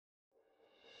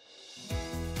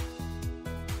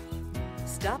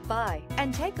Stop by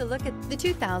and take a look at the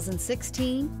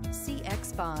 2016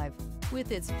 CX-5.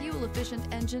 With its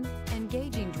fuel-efficient engine,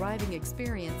 engaging driving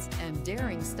experience, and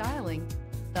daring styling,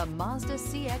 the Mazda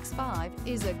CX-5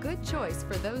 is a good choice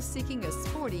for those seeking a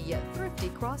sporty yet thrifty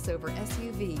crossover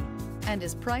SUV and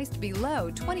is priced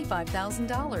below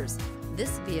 $25,000.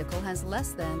 This vehicle has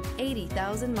less than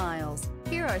 80,000 miles.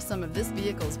 Here are some of this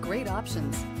vehicle's great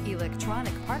options: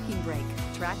 electronic parking brake,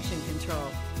 traction control,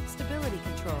 stability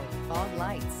control, fog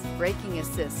lights, braking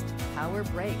assist, power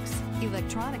brakes,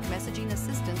 electronic messaging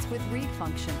assistance with read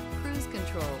function, cruise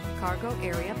control, cargo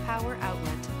area power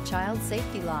outlet, child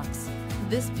safety locks.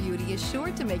 This beauty is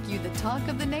sure to make you the talk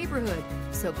of the neighborhood,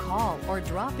 so call or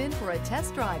drop in for a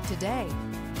test drive today.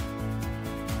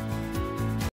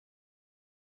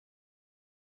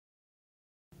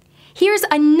 Here's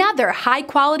another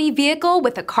high-quality vehicle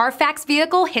with a Carfax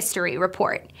Vehicle History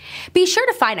Report. Be sure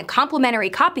to find a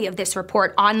complimentary copy of this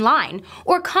report online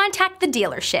or contact the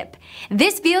dealership.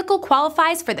 This vehicle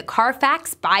qualifies for the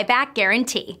Carfax Buyback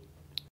Guarantee.